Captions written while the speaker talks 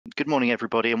Good morning,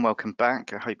 everybody, and welcome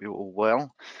back. I hope you're all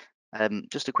well.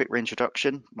 Just a quick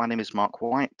reintroduction. My name is Marc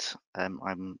White. I'm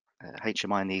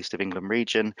HMI in the East of England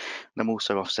region, and I'm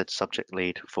also Ofsted subject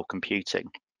lead for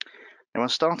computing. Now, our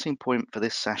starting point for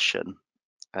this session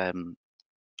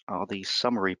are the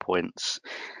summary points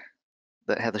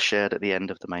that Heather shared at the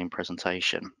end of the main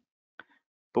presentation.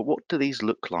 But what do these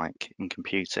look like in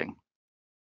computing?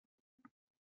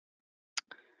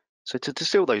 So to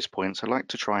distill those points, I'd like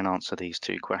to try and answer these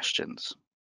two questions.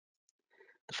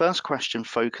 The first question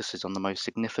focuses on the most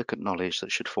significant knowledge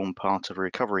that should form part of a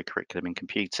recovery curriculum in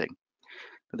computing.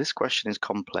 But this question is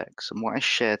complex, and what I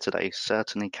share today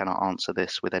certainly cannot answer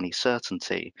this with any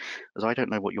certainty, as I don't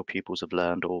know what your pupils have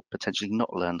learned or potentially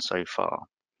not learned so far.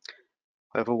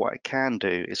 However, what I can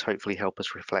do is hopefully help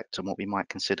us reflect on what we might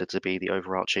consider to be the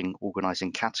overarching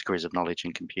organising categories of knowledge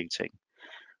in computing.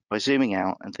 By zooming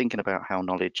out and thinking about how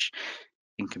knowledge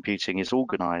in computing is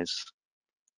organised,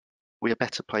 we are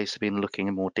better placed to be looking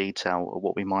in more detail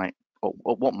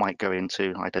at what might go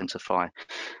into identify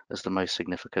as the most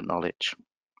significant knowledge.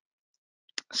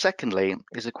 Secondly,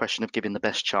 is a question of giving the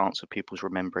best chance of pupils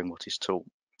remembering what is taught.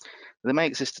 There may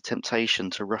exist a temptation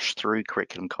to rush through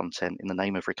curriculum content in the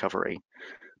name of recovery,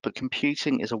 but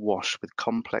computing is awash with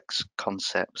complex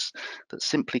concepts that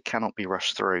simply cannot be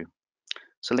rushed through.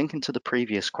 So linking to the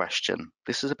previous question,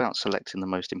 this is about selecting the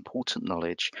most important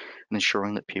knowledge and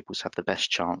ensuring that pupils have the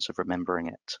best chance of remembering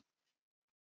it.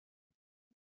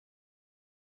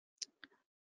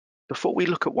 Before we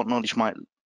look at what knowledge might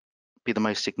be the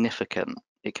most significant,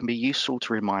 it can be useful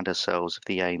to remind ourselves of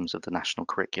the aims of the national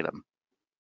curriculum.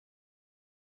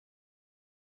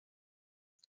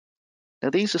 Now,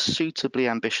 these are suitably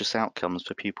ambitious outcomes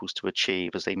for pupils to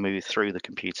achieve as they move through the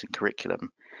computing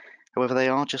curriculum. However, they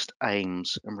are just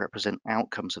aims and represent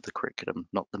outcomes of the curriculum,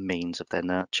 not the means of their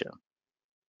nurture.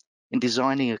 In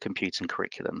designing a computing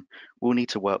curriculum, we'll need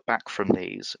to work back from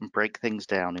these and break things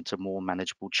down into more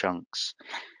manageable chunks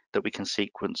that we can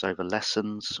sequence over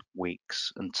lessons,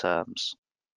 weeks, and terms.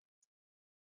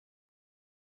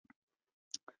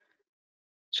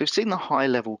 So we've seen the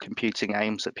high-level computing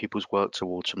aims that pupils work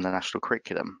towards from the national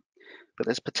curriculum, but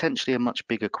there's potentially a much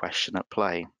bigger question at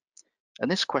play. And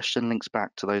this question links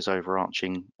back to those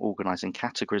overarching organising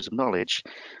categories of knowledge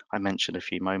I mentioned a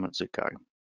few moments ago.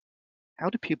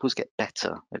 How do pupils get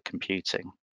better at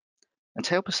computing? And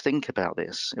to help us think about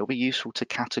this, it'll be useful to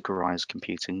categorise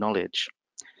computing knowledge.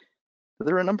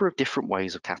 There are a number of different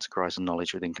ways of categorising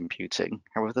knowledge within computing.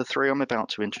 However, the three I'm about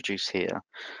to introduce here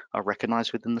are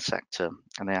recognised within the sector,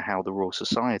 and they are how the Royal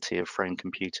Society have framed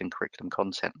computing curriculum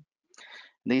content.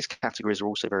 And these categories are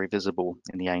also very visible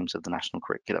in the aims of the national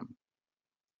curriculum.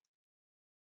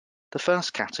 The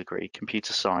first category,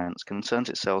 computer science, concerns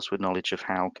itself with knowledge of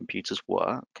how computers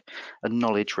work and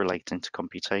knowledge relating to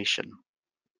computation.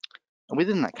 And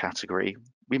within that category,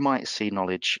 we might see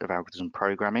knowledge of algorithm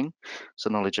programming, so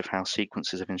knowledge of how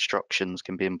sequences of instructions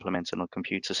can be implemented on a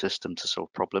computer system to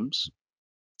solve problems.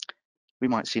 We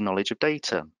might see knowledge of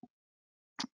data,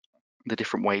 the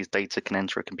different ways data can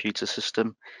enter a computer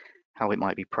system, how it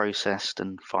might be processed,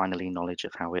 and finally knowledge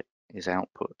of how it is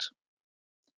output.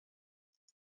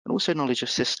 And also knowledge of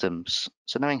systems,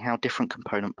 so knowing how different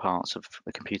component parts of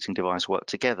a computing device work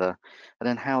together, and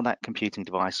then how that computing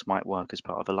device might work as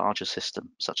part of a larger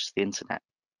system, such as the internet.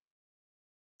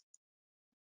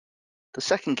 The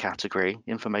second category,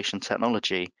 information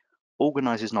technology,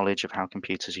 organises knowledge of how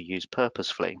computers are used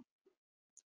purposefully.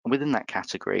 And within that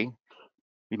category,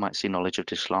 we might see knowledge of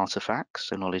digital artifacts,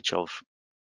 so knowledge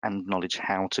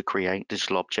how to create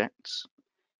digital objects,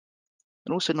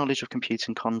 and also knowledge of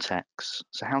computing contexts,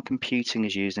 so how computing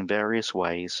is used in various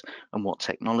ways and what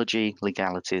technology,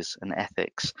 legalities, and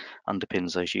ethics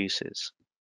underpins those uses.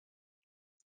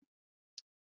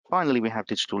 Finally, we have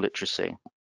digital literacy.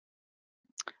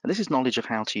 And this is knowledge of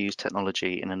how to use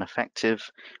technology in an effective,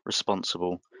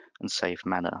 responsible, and safe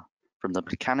manner, from the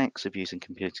mechanics of using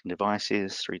computing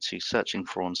devices through to searching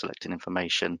for and selecting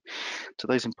information, to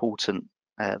that important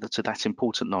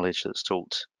knowledge that's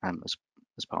taught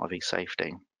as part of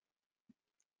e-safety.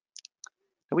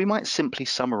 We might simply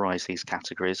summarize these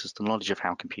categories as the knowledge of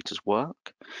how computers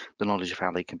work, the knowledge of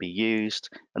how they can be used,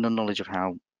 and the knowledge of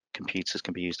how computers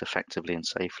can be used effectively and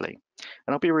safely.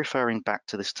 And I'll be referring back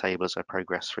to this table as I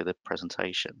progress through the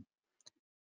presentation.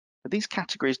 But these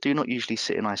categories do not usually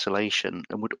sit in isolation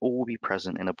and would all be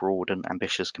present in a broad and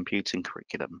ambitious computing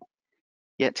curriculum.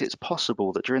 Yet it's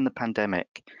possible that during the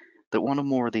pandemic, that one or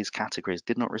more of these categories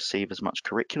did not receive as much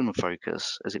curriculum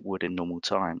focus as it would in normal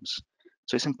times.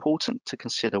 So it's important to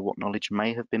consider what knowledge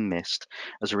may have been missed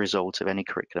as a result of any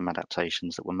curriculum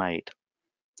adaptations that were made.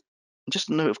 And just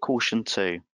a note of caution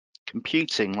too,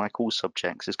 Computing, like all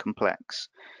subjects, is complex.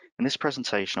 In this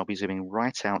presentation, I'll be zooming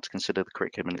right out to consider the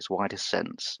curriculum in its widest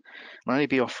sense, and I'll only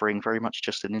be offering very much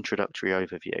just an introductory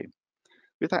overview.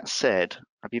 With that said,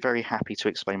 I'd be very happy to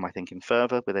explain my thinking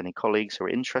further with any colleagues who are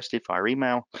interested via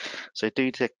email, so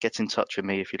do get in touch with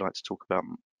me if you'd like to talk about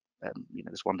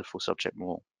this wonderful subject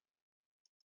more.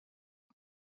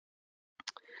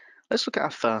 Let's look at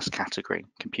our first category,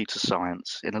 computer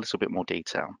science, in a little bit more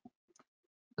detail.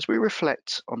 As we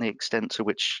reflect on the extent to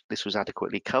which this was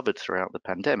adequately covered throughout the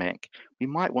pandemic, we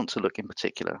might want to look in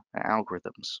particular at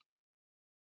algorithms.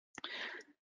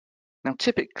 Now,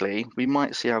 typically, we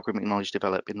might see algorithmic knowledge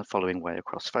develop in the following way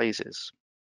across phases.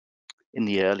 In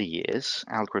the early years,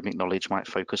 algorithmic knowledge might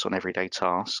focus on everyday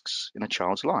tasks in a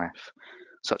child's life,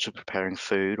 such as preparing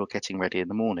food or getting ready in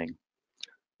the morning.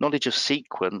 Knowledge of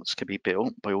sequence can be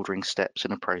built by ordering steps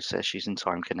in a process using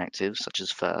time connectives such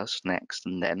as first, next,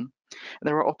 and then. And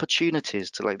there are opportunities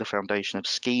to lay the foundation of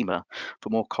schema for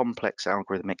more complex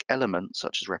algorithmic elements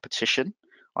such as repetition,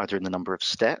 either in the number of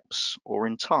steps or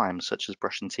in time, such as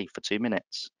brushing teeth for 2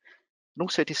 minutes. And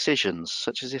also decisions,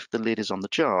 such as if the lid is on the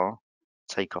jar,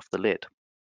 take off the lid.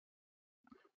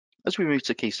 As we move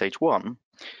to Key Stage 1,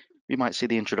 we might see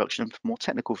the introduction of more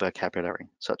technical vocabulary,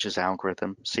 such as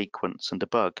algorithm, sequence, and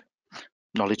debug.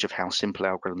 Knowledge of how simple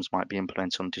algorithms might be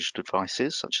implemented on digital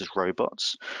devices, such as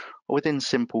robots, or within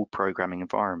simple programming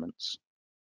environments.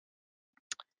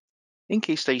 In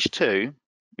Key Stage 2,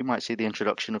 we might see the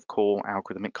introduction of core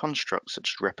algorithmic constructs, such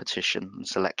as repetition and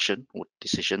selection, or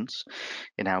decisions,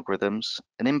 in algorithms,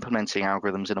 and implementing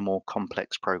algorithms in a more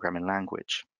complex programming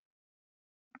language.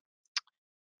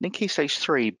 In Key Stage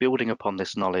 3, building upon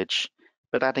this knowledge,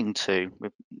 but adding to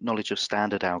with knowledge of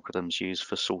standard algorithms used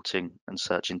for sorting and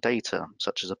searching data,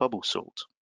 such as a bubble sort.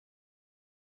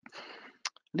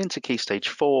 And into Key Stage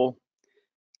 4,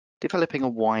 developing a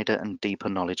wider and deeper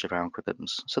knowledge of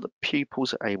algorithms so that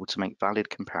pupils are able to make valid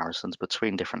comparisons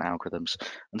between different algorithms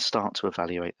and start to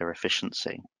evaluate their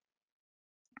efficiency.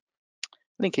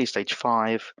 And in Key Stage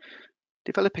 5,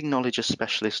 developing knowledge of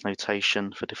specialist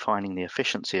notation for defining the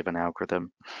efficiency of an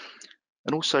algorithm,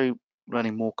 and also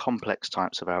learning more complex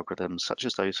types of algorithms, such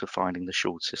as those for finding the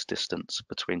shortest distance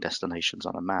between destinations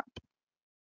on a map.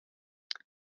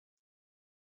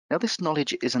 Now, this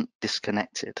knowledge isn't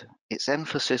disconnected. Its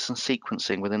emphasis and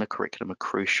sequencing within a curriculum are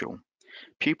crucial.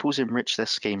 Pupils enrich their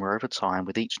schema over time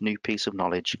with each new piece of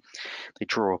knowledge they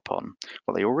draw upon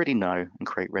what they already know and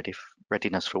create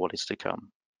readiness for what is to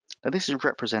come. Now, this is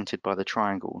represented by the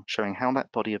triangle, showing how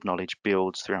that body of knowledge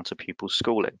builds throughout a pupil's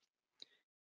schooling.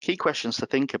 Key questions to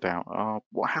think about are: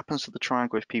 what happens to the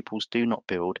triangle if pupils do not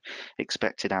build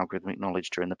expected algorithmic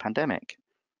knowledge during the pandemic?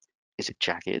 Is it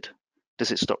jagged?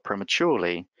 Does it stop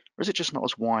prematurely? Or is it just not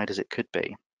as wide as it could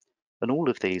be? And all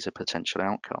of these are potential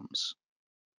outcomes.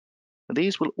 And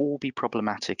these will all be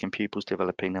problematic in pupils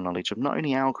developing the knowledge of not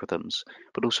only algorithms,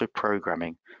 but also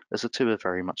programming, as the two are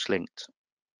very much linked.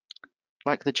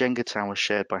 Like the Jenga tower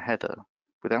shared by Heather,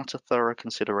 without a thorough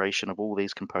consideration of all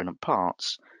these component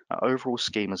parts, our overall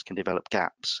schemas can develop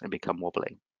gaps and become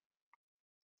wobbly.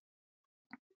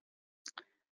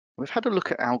 We've had a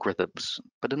look at algorithms,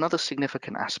 but another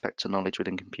significant aspect to knowledge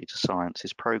within computer science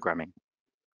is programming.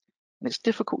 And it's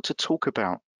difficult to talk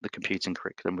about the computing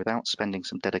curriculum without spending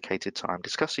some dedicated time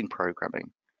discussing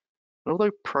programming. And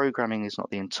although programming is not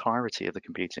the entirety of the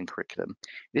computing curriculum,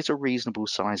 it is a reasonable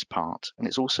sized part, and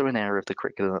it's also an area of the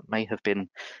curriculum that may have been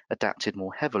adapted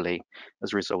more heavily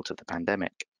as a result of the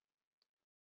pandemic.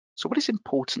 So what is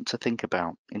important to think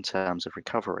about in terms of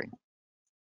recovery?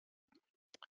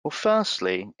 Well,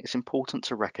 firstly, it's important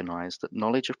to recognize that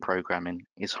knowledge of programming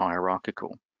is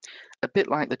hierarchical, a bit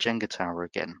like the Jenga tower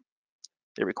again.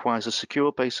 It requires a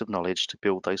secure base of knowledge to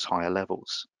build those higher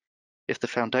levels. If the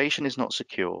foundation is not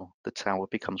secure, the tower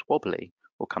becomes wobbly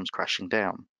or comes crashing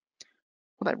down.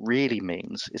 What that really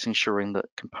means is ensuring that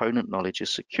component knowledge is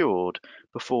secured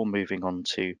before moving on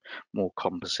to more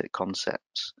composite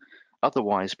concepts.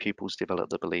 Otherwise, pupils develop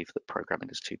the belief that programming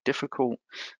is too difficult,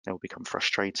 they will become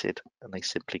frustrated, and they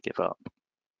simply give up.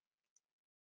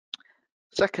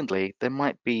 Secondly, there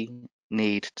might be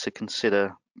need to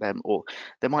consider or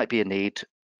there might be a need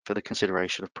for the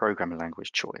consideration of programming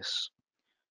language choice.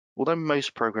 Although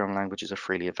most programming languages are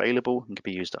freely available and can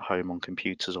be used at home on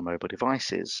computers or mobile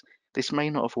devices, this may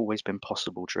not have always been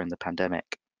possible during the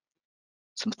pandemic.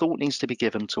 Some thought needs to be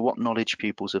given to what knowledge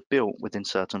pupils have built within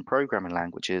certain programming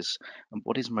languages and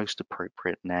what is most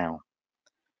appropriate now.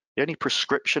 The only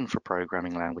prescription for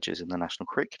programming languages in the national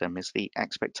curriculum is the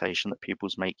expectation that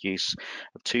pupils make use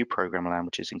of 2 programming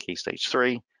languages in Key Stage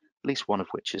 3, at least one of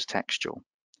which is textual.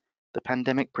 the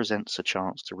pandemic presents a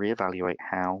chance to reevaluate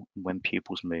how and when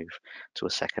pupils move to a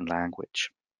second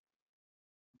language.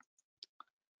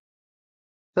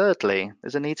 Thirdly,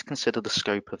 there's a need to consider the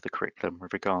scope of the curriculum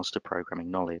with regards to programming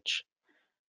knowledge.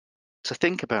 To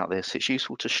think about this, it's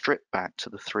useful to strip back to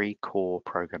the three core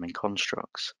programming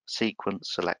constructs: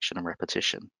 sequence, selection, and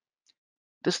repetition.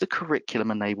 Does the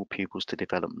curriculum enable pupils to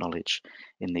develop knowledge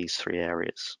in these three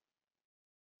areas?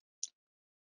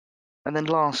 And then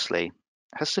lastly,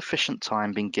 has sufficient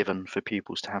time been given for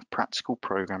pupils to have practical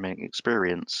programming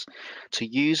experience to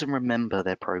use and remember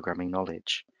their programming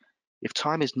knowledge? If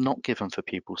time is not given for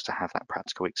pupils to have that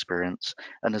practical experience,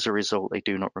 and as a result they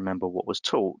do not remember what was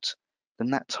taught,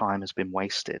 then that time has been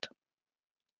wasted.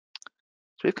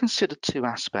 So we've considered two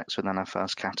aspects within our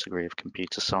first category of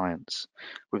computer science.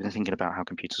 We've been thinking about how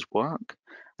computers work.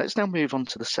 Let's now move on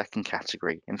to the second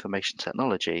category, information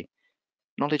technology,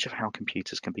 knowledge of how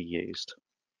computers can be used.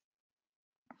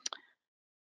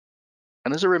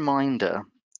 And as a reminder,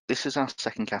 this is our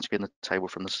second category in the table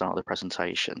from the start of the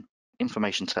presentation,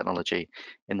 information technology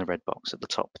in the red box at the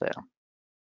top there.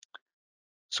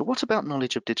 So what about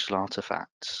knowledge of digital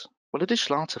artifacts? Well, a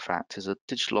digital artifact is a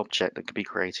digital object that can be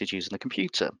created using a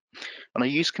computer. And I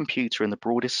use computer in the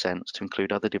broadest sense to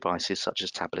include other devices such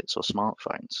as tablets or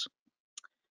smartphones.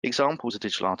 Examples of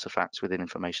digital artifacts within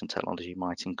information technology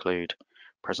might include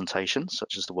presentations,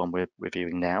 such as the one we're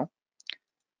reviewing now,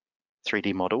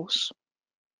 3D models,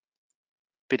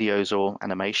 videos or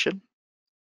animation,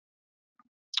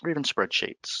 or even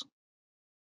spreadsheets.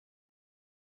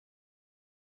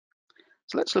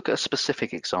 So let's look at a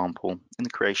specific example in the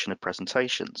creation of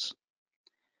presentations.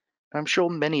 I'm sure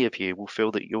many of you will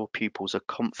feel that your pupils are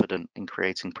confident in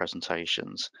creating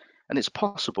presentations, and it's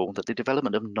possible that the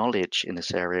development of knowledge in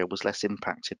this area was less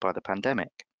impacted by the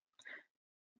pandemic.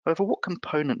 However, what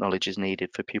component knowledge is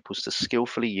needed for pupils to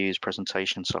skillfully use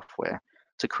presentation software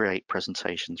to create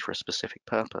presentations for a specific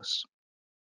purpose?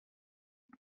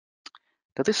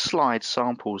 Now, this slide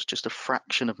samples just a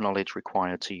fraction of knowledge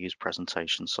required to use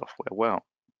presentation software well.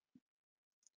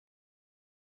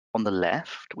 On the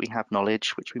left, we have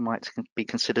knowledge which we might be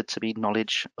considered to be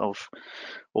knowledge of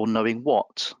or knowing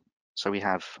what. So we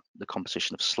have the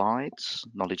composition of slides,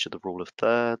 knowledge of the rule of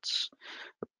thirds,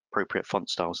 appropriate font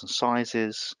styles and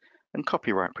sizes, and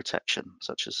copyright protection,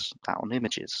 such as that on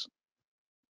images.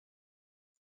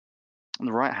 On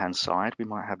the right-hand side, we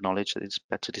might have knowledge that is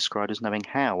better described as knowing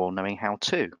how or knowing how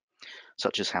to,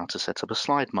 such as how to set up a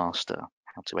slide master,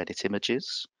 how to edit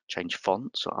images, change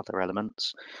fonts or other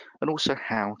elements, and also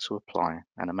how to apply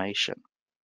animation.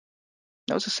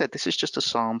 Now, as I said, this is just a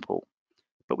sample,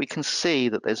 but we can see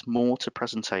that there's more to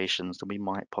presentations than we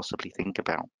might possibly think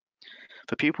about.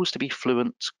 For pupils to be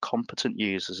fluent, competent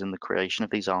users in the creation of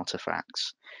these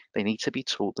artifacts, they need to be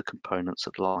taught the components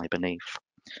that lie beneath.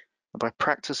 And by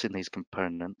practicing these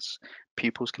components,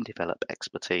 pupils can develop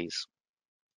expertise.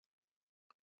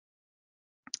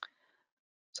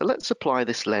 So let's apply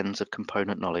this lens of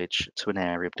component knowledge to an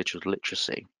area of digital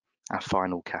literacy, our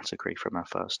final category from our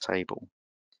first table.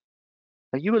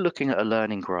 Now, you are looking at a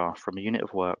learning graph from a unit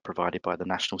of work provided by the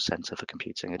National Centre for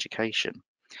Computing Education.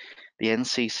 The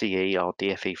NCCE are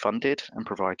DFE funded and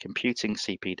provide computing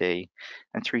CPD,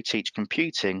 and through Teach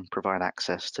Computing provide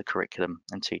access to curriculum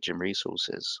and teaching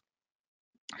resources.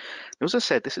 As I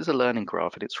said, this is a learning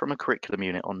graph and it's from a curriculum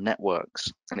unit on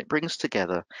networks, and it brings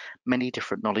together many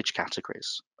different knowledge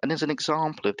categories and is an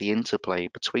example of the interplay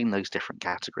between those different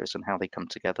categories and how they come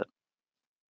together.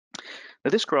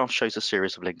 Now, this graph shows a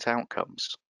series of linked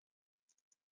outcomes,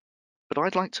 but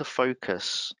I'd like to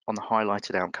focus on the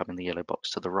highlighted outcome in the yellow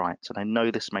box to the right, and I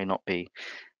know this may not be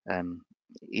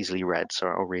easily read, so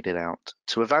I'll read it out.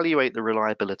 To evaluate the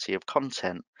reliability of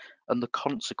content and the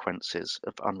consequences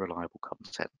of unreliable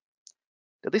content.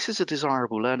 Now, this is a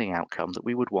desirable learning outcome that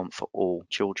we would want for all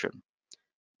children.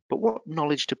 But what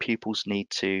knowledge do pupils need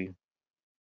to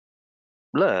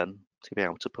learn to be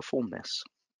able to perform this?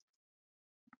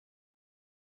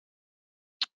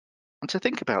 And to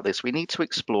think about this, we need to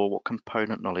explore what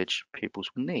component knowledge pupils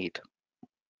will need.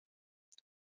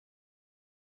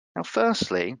 Now,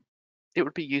 firstly, it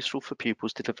would be useful for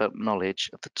pupils to develop knowledge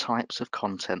of the types of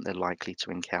content they're likely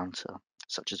to encounter,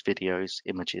 such as videos,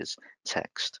 images,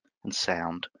 text, and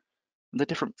sound, and the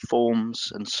different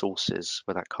forms and sources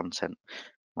where that content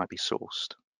might be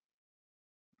sourced.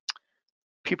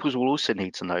 Pupils will also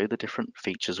need to know the different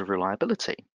features of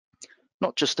reliability,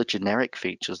 not just the generic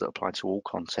features that apply to all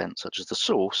content, such as the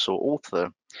source or author,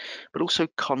 but also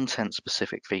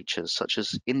content-specific features, such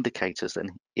as indicators that an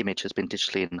image has been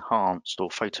digitally enhanced or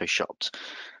photoshopped,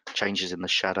 changes in the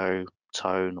shadow,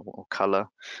 tone, or color,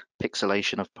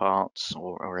 pixelation of parts,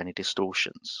 or any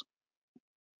distortions.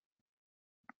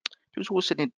 Pupils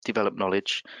also need to develop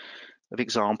knowledge of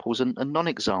examples and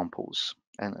non-examples,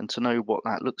 and to know what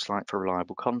that looks like for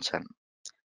reliable content.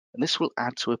 And this will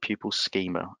add to a pupil's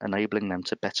schema, enabling them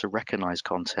to better recognize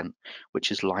content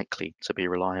which is likely to be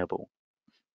reliable.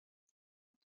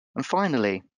 And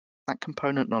finally, that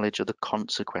component knowledge of the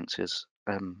consequences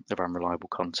of unreliable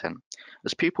content,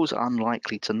 as pupils are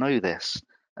unlikely to know this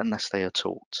unless they are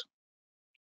taught.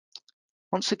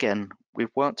 Once again,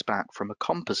 we've worked back from a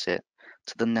composite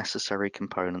to the necessary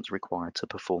components required to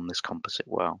perform this composite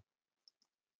well.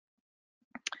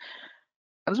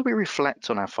 As we reflect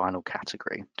on our final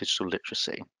category, digital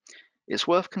literacy, it's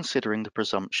worth considering the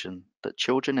presumption that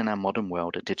children in our modern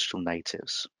world are digital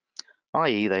natives,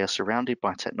 i.e. they are surrounded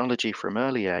by technology from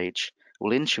early age,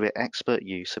 will intuit expert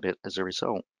use of it as a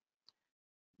result.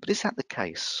 But is that the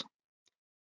case?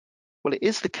 Well, it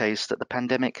is the case that the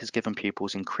pandemic has given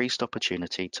pupils increased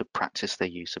opportunity to practice their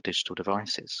use of digital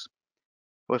devices.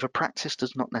 However, practice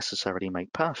does not necessarily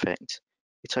make perfect,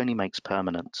 it only makes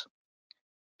permanent.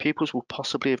 Pupils will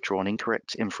possibly have drawn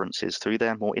incorrect inferences through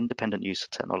their more independent use of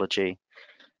technology.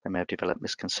 They may have developed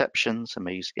misconceptions and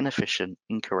may use inefficient,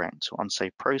 incorrect, or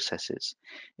unsafe processes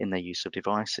in their use of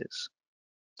devices.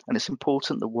 And it's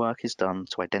important that work is done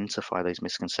to identify those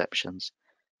misconceptions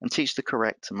and teach the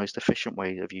correct and most efficient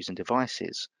way of using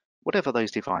devices, whatever those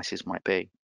devices might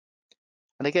be.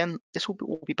 And again, this will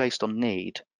all be based on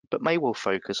need, but may well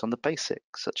focus on the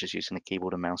basics, such as using a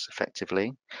keyboard and mouse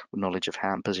effectively, with knowledge of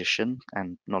hand position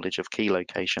and knowledge of key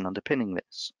location underpinning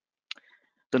this.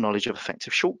 The knowledge of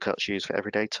effective shortcuts used for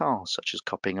everyday tasks, such as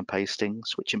copying and pasting,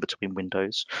 switching between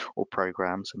windows or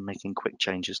programs, and making quick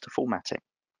changes to formatting.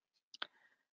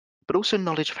 But also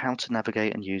knowledge of how to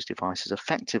navigate and use devices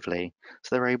effectively,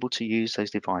 so they're able to use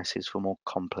those devices for more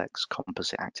complex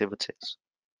composite activities.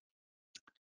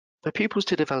 For pupils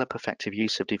to develop effective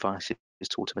use of devices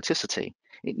to automaticity,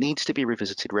 it needs to be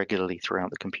revisited regularly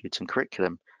throughout the computing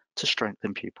curriculum to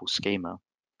strengthen pupils' schema.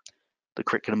 The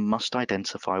curriculum must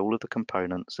identify all of the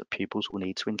components that pupils will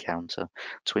need to encounter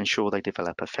to ensure they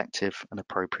develop effective and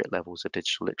appropriate levels of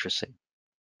digital literacy.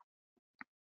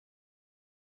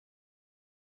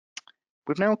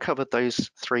 We've now covered those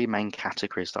three main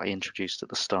categories that I introduced at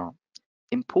the start.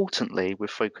 Importantly, we've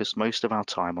focused most of our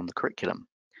time on the curriculum.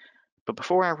 But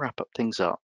before I wrap things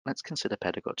up, let's consider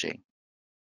pedagogy.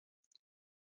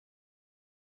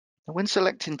 Now, when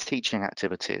selecting teaching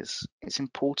activities, it's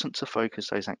important to focus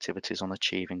those activities on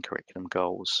achieving curriculum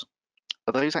goals.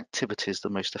 Are those activities the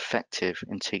most effective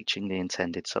in teaching the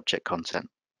intended subject content?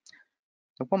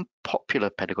 Now, one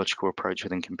popular pedagogical approach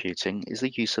within computing is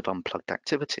the use of unplugged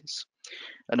activities.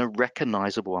 And a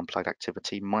recognizable unplugged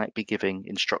activity might be giving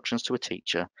instructions to a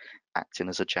teacher, acting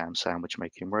as a jam sandwich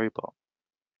making robot.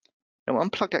 Now,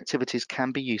 unplugged activities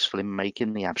can be useful in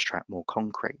making the abstract more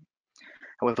concrete.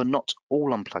 However, not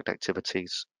all unplugged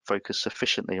activities focus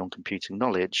sufficiently on computing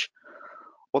knowledge,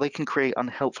 or they can create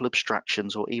unhelpful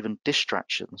abstractions or even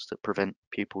distractions that prevent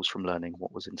pupils from learning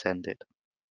what was intended.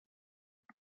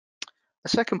 A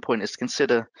second point is to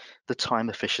consider the time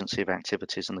efficiency of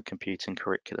activities in the computing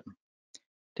curriculum.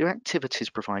 Do activities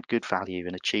provide good value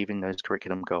in achieving those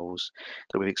curriculum goals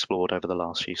that we've explored over the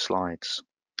last few slides?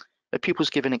 Are pupils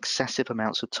given excessive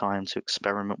amounts of time to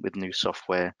experiment with new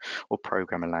software or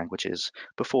programming languages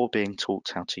before being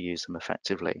taught how to use them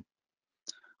effectively?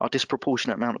 Are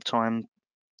disproportionate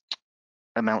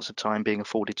amounts of time being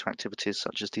afforded to activities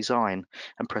such as design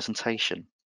and presentation?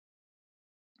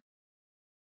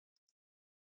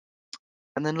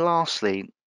 And then lastly,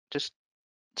 just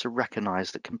to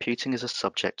recognize that computing is a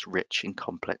subject rich in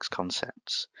complex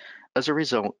concepts. As a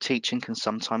result, teaching can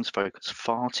sometimes focus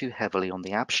far too heavily on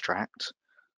the abstract,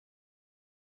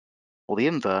 or the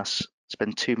inverse,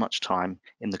 spend too much time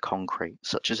in the concrete,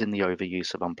 such as in the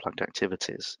overuse of unplugged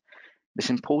activities. It's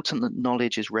important that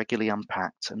knowledge is regularly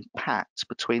unpacked and packed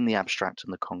between the abstract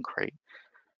and the concrete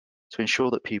to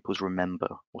ensure that pupils remember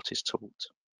what is taught.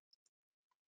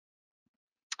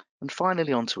 And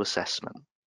finally, on to assessment.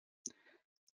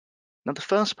 Now, the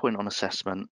first point on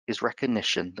assessment is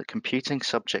recognition that computing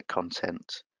subject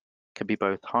content can be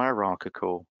both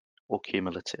hierarchical or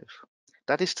cumulative.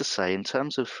 That is to say, in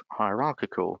terms of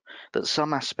hierarchical, that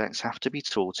some aspects have to be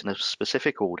taught in a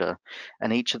specific order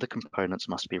and each of the components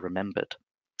must be remembered.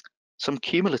 Some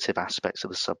cumulative aspects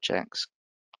of the subjects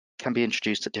can be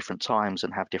introduced at different times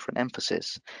and have different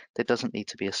emphasis. There doesn't need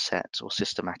to be a set or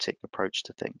systematic approach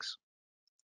to things.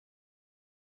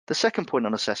 The second point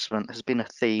on assessment has been a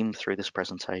theme through this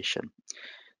presentation.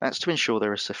 That's to ensure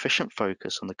there is sufficient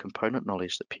focus on the component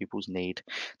knowledge that pupils need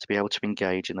to be able to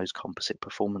engage in those composite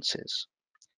performances.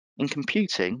 In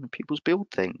computing, pupils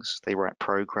build things. They write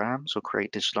programs or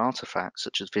create digital artifacts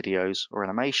such as videos or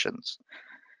animations.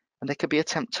 And there can be a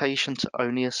temptation to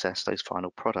only assess those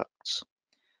final products.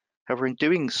 However, in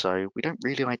doing so, we don't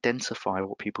really identify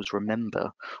what pupils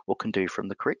remember or can do from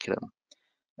the curriculum.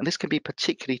 And this can be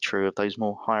particularly true of those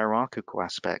more hierarchical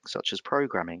aspects, such as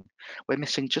programming, where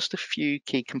missing just a few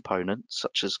key components,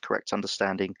 such as correct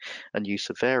understanding and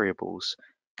use of variables,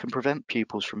 can prevent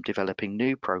pupils from developing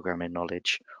new programming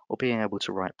knowledge or being able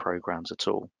to write programs at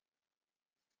all.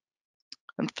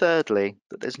 And thirdly,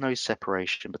 that there's no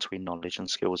separation between knowledge and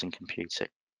skills in computing.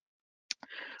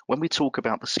 When we talk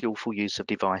about the skillful use of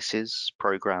devices,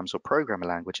 programs, or programming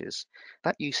languages,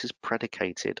 that use is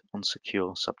predicated on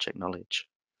secure subject knowledge.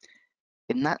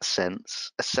 In that sense,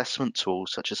 assessment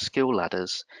tools such as skill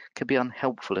ladders can be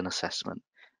unhelpful in assessment,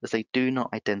 as they do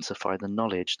not identify the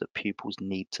knowledge that pupils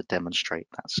need to demonstrate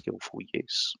that skillful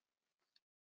use.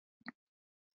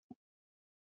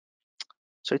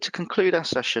 So to conclude our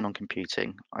session on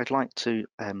computing, I'd like to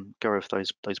go over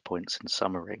those points in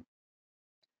summary.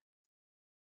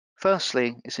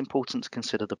 Firstly, it's important to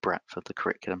consider the breadth of the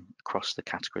curriculum across the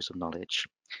categories of knowledge,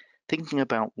 thinking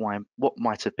about what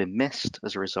might have been missed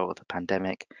as a result of the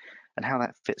pandemic and how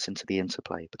that fits into the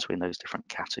interplay between those different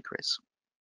categories.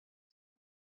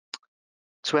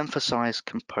 To emphasize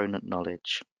component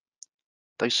knowledge,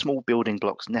 those small building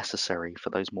blocks necessary for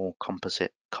those more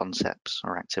composite concepts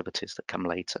or activities that come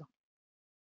later.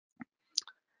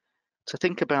 To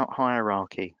think about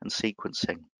hierarchy and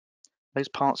sequencing, those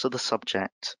parts of the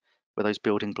subject where those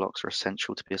building blocks are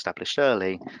essential to be established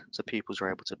early so pupils are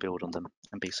able to build on them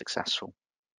and be successful.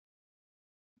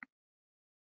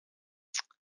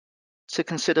 To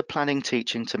consider planning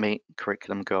teaching to meet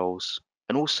curriculum goals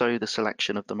and also the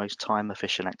selection of the most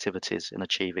time-efficient activities in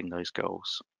achieving those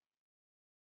goals.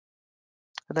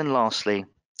 And then lastly,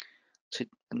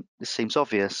 and this seems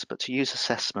obvious, but to use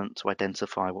assessment to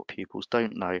identify what pupils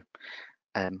don't know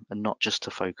and not just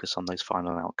to focus on those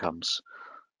final outcomes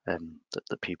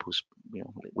that pupils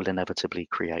will inevitably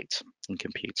create in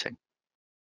computing.